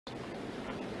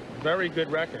Very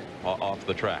good record. Off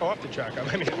the track. Off the track.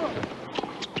 I mean.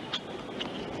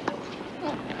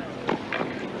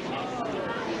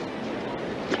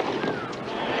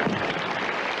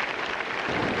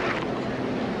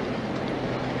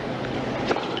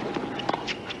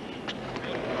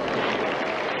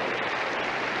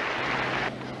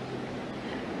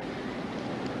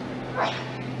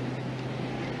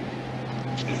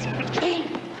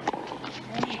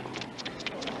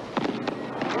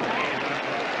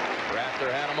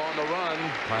 Rafter had him on the run.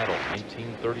 Title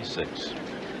 1936.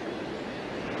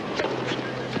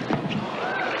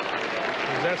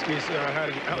 Rusedski's had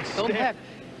an outstanding.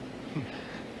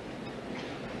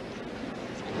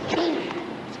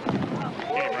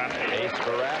 Ace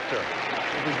for Rafter.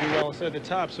 They do well inside the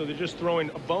top, so they're just throwing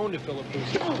a bone to Philip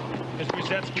Rusedski. As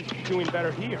Rusedski's doing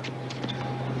better here.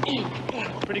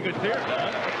 Pretty good there,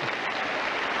 huh?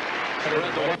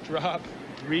 Drop,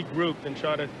 regroup, and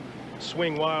try to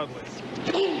swing wildly.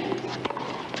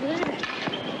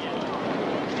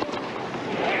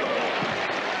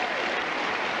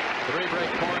 3-break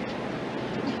point.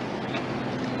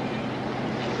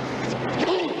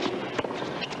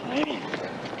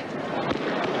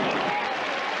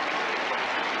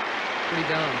 Pretty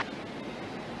down.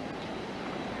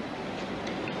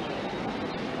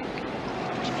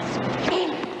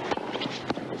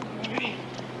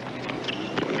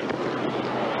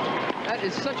 That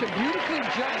is such a beautifully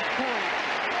judged point.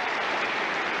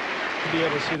 To be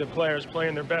able to see the players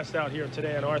playing their best out here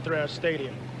today at Arthur Ashe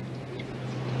Stadium.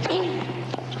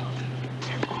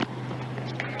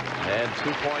 And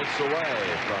 2 points away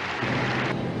from...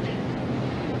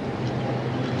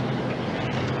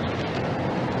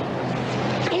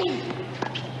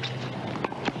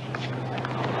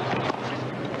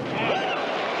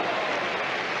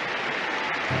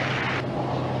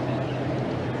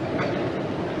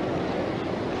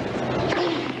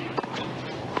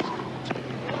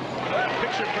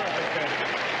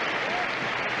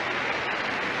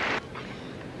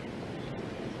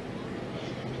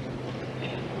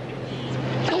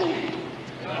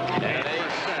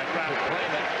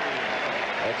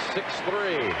 At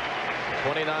 6-3,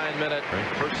 29-minute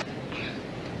first.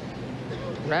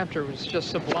 Rafter was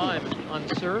just sublime on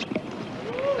serve.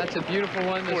 That's a beautiful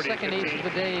one. The second ace of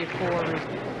the day for.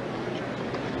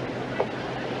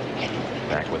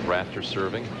 Back with Rafter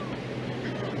serving.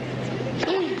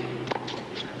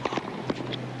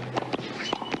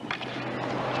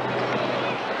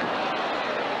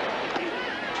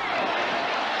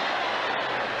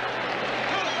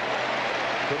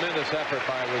 Tremendous effort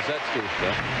by Rusedski.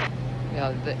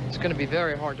 Yeah, it's going to be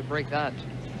very hard to break that.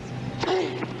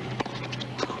 And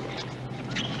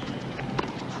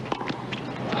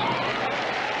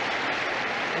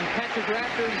Patrick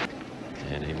Rafter.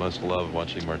 And he must love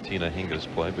watching Martina Hingis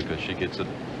play because she gets it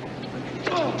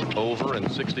over in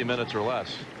 60 minutes or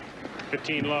less.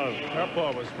 15 love. That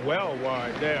ball was well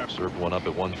wide there. Served one up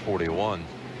at 141.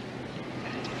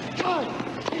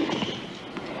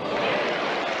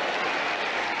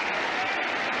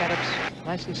 Got up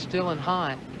nice and still and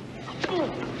high.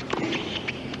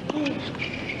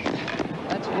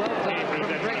 That's well done from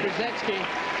Greg Rusedski.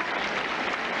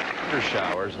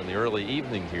 Showers in the early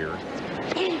evening here.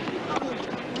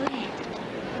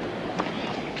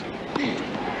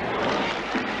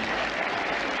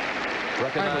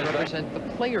 I represent the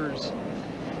players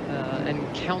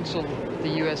and counsel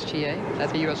the USTA at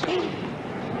the US Open.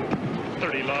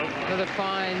 30 love. Another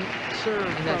fine serve,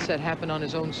 and that set happened on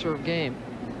his own serve game.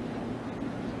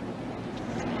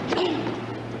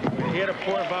 He had a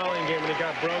poor volleying game when he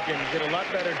got broken. He did a lot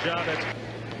better job at.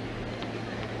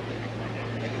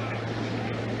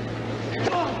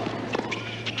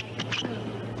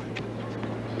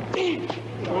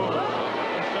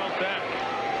 Felt that.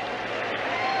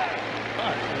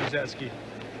 Rusedski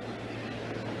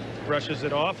brushes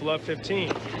it off. Love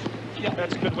 15. Yeah,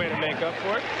 that's a good way to make up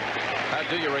for it. How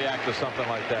do you react to something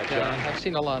like that, John? Yeah, I've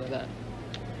seen a lot of that.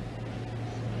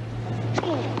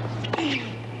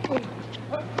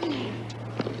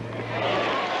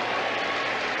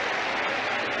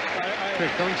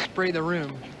 Don't spray the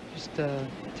room. Just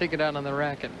take it out on the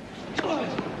racket.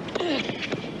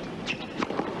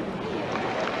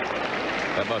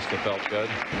 That must have felt good.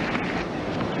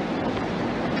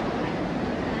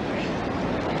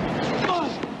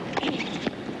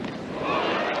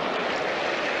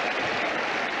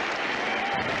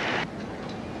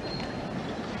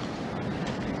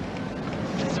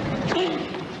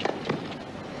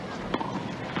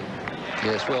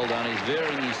 Yes, well done. He's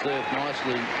varying his serve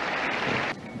nicely.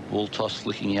 Ball toss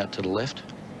flicking out to the left.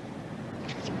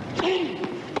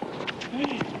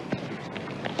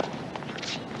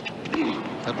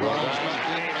 And Brian's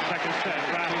not in. Second set,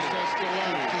 2 sets to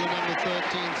love to the number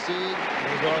 13 seed.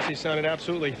 Rossi sounded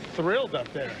absolutely thrilled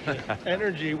up there. The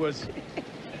energy was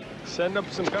setting up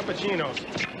some cappuccinos.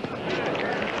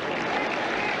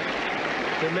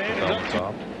 The man is up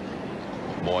top.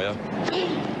 Moya.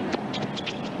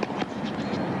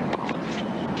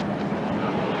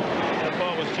 That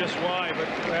ball was just wide, but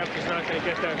Rafter's not going to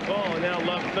get that ball. And now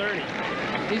Love 30.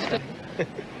 He's the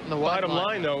Bottom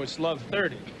line, though, it's Love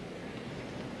 30.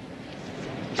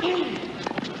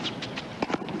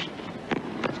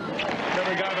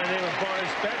 Another guy by the name of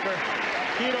Boris Becker.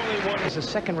 He'd only won. It's a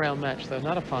second round match, though,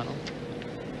 not a final.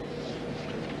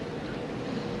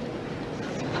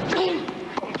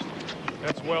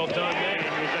 That's well done there.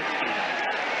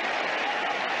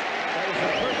 That was a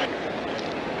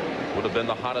perfect. Would have been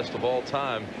the hottest of all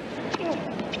time.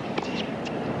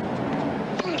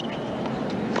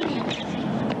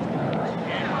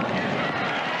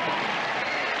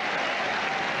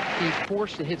 He's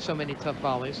forced to hit so many tough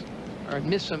volleys or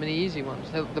miss so many easy ones.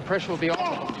 The pressure will be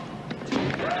off of him.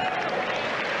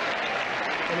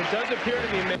 And it does appear to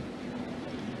be.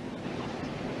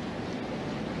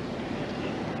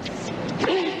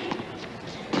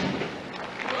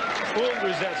 Fooled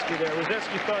Rusedski there.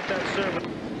 Rusedski thought that serve.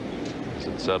 As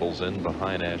it settles in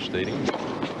behind Ash Stadium.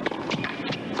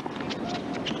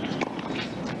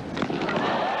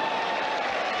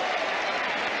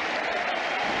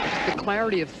 The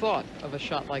clarity of thought of a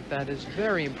shot like that is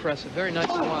very impressive. Very nice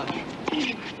to watch.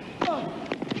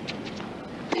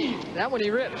 That one he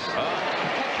rips.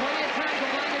 Had plenty of time to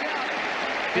line it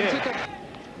up. And took a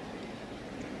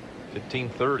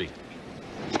 15-30.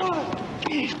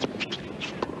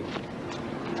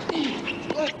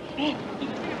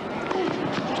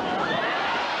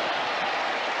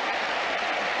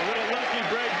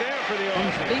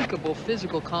 Unthinkable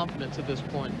physical confidence at this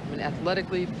point. I mean,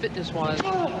 athletically, fitness-wise,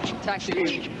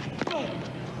 tactically.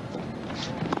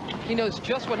 He knows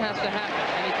just what has to happen,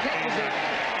 and he catches it.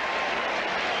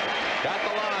 Got the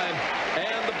line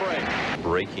and the break.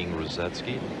 Breaking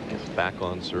Rusedski gets back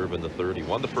on serve in the third. He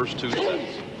won the first 2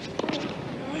 sets.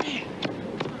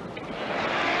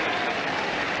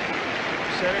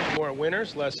 Percentage, more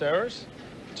winners, less errors.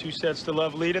 2 sets to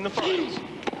love lead in the finals.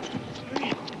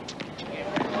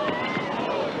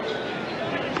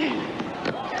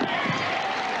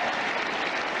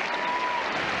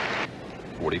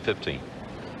 40-15.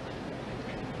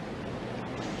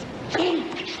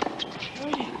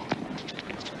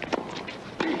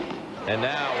 And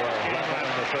now we're level in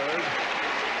the third.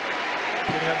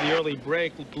 Didn't have the early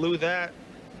break, blew that.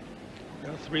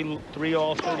 Now 3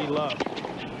 all 30 love.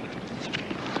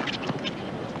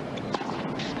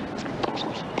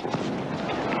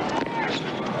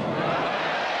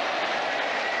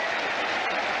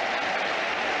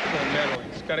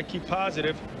 He's got to keep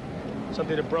positive.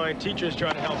 Something that Brian Teacher is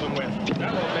trying to help him with.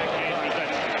 That won't make it.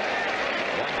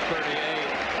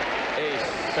 138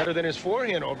 ace. Better than his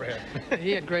forehand overhead.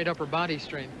 He had great upper body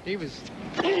strength. He was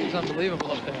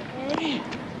unbelievable up there.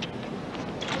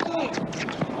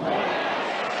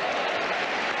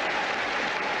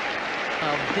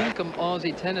 Dinkum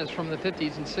Aussie tennis from the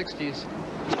 50s and 60s.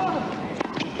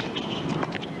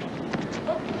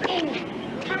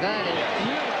 That is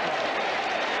beautiful.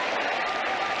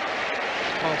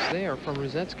 Toss there from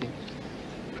Rusedski.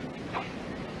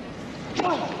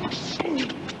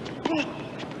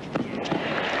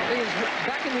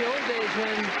 Back in the old days when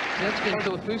Rusedski and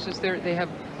Philippoussis, they have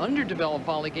underdeveloped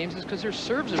volley games, is because their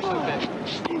serves are so big.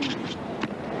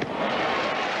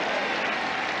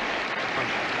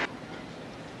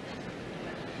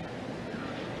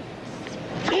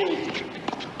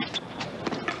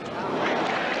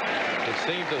 It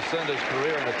seemed to send his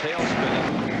career in a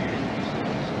tailspin.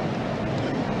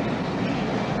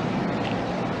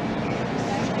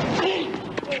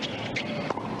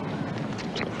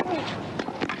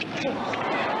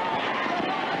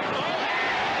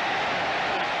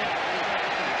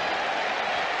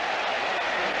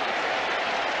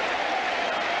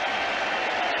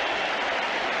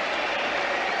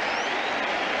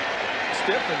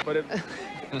 Different, but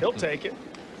he'll take it.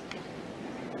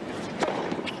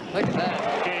 Look at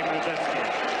that. Game Rusedski.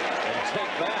 And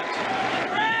take that.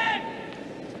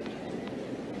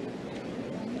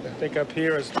 I think up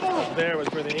here, up there was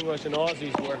where the English and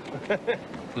Aussies were.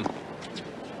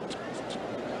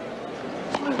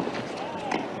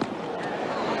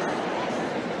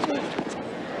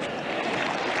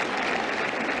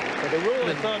 So the rule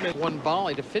of thumb is one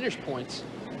volley to finish points.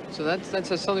 So that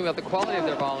says something about the quality of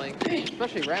their volleying,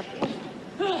 especially Rafter.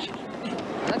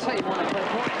 That's how you want to play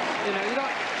points. You know,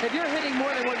 if you're hitting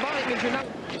more than one volley, it means you're not.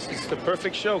 This is the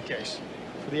perfect showcase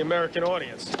for for the American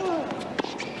audience. Volley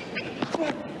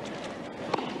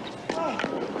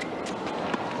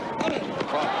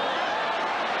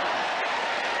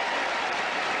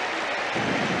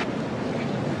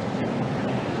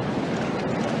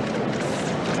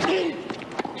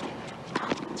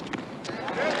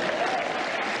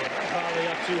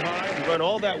up too high. You run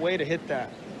all that way to hit that.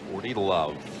 40 to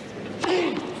love.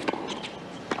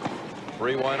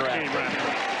 3-1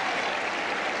 Rafter.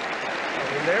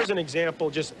 I mean, there's an example,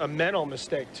 just a mental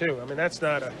mistake, too. I mean, that's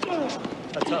not a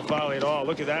tough volley at all.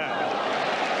 Look at that.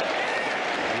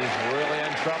 He's really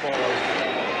in trouble.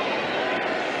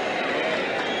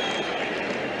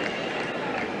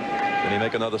 Can he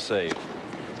make another save?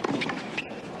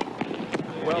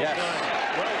 Well Yes. done.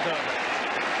 Well done.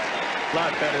 A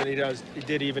lot better than he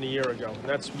did even a year ago. And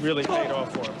that's really paid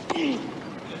off for him.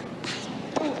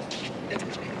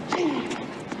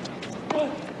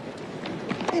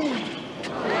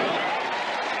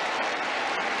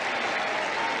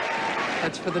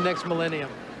 That's for the next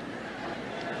millennium.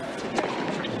 At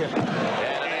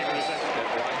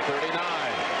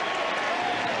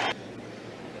 139.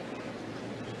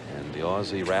 And the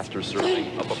Aussie Rafter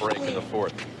serving up a break in the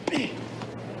fourth. It's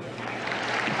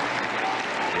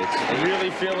Really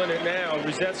feeling it now.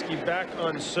 Rusedski back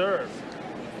on serve.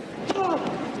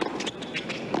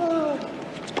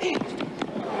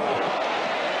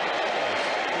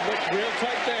 Looked real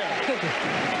tight there.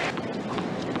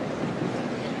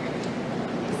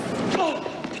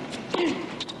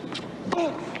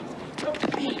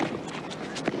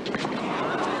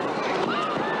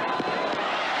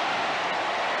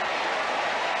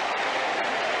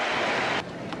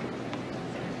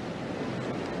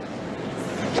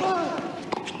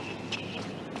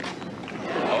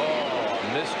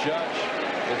 misjudged.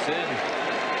 It's in.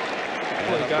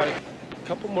 Well, he got a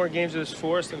couple more games of this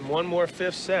fourth and one more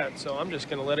fifth set, so I'm just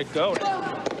going to let it go.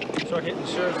 Start hitting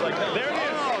serves like that. There it is.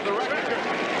 Oh, the record. The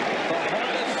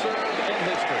hardest serve in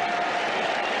history.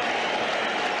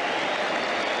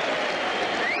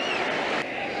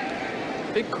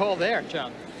 Big call there,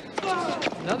 John.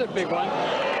 Another big one.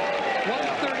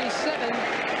 137.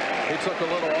 He took a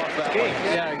little off that one.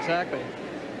 Yeah, exactly.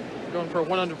 Going for a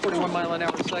 141 mile an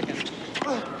hour second.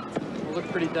 Will look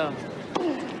pretty dumb.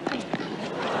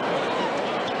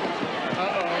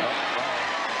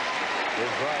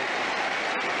 He's right.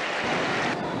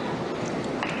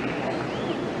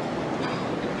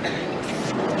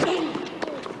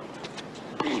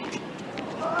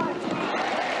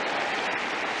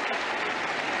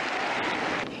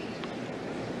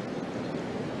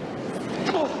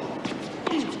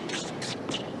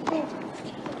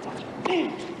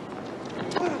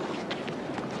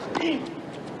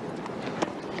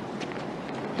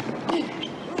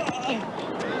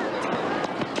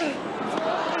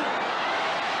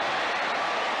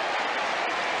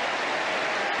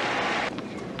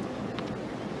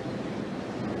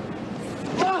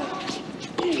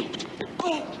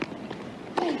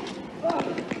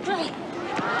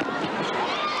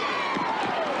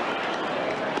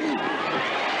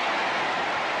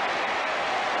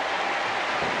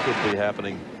 Could be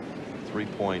happening 3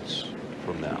 points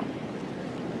from now.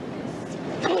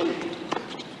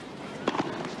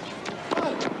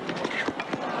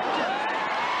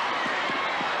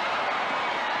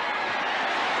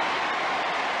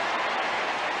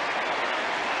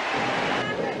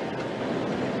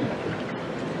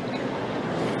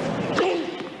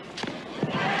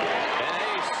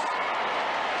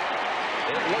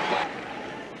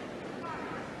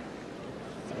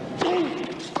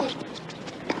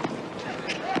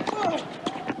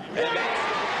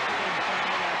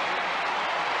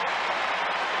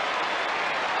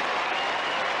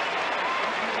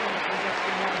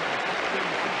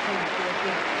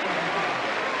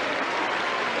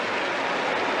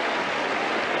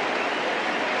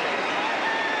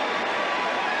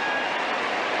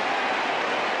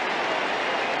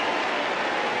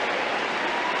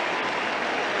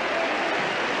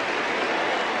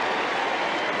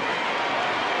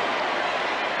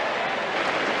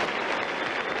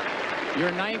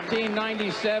 Your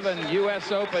 1997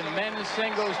 U.S. Open men's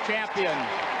singles champion,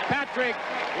 Patrick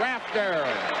Rafter.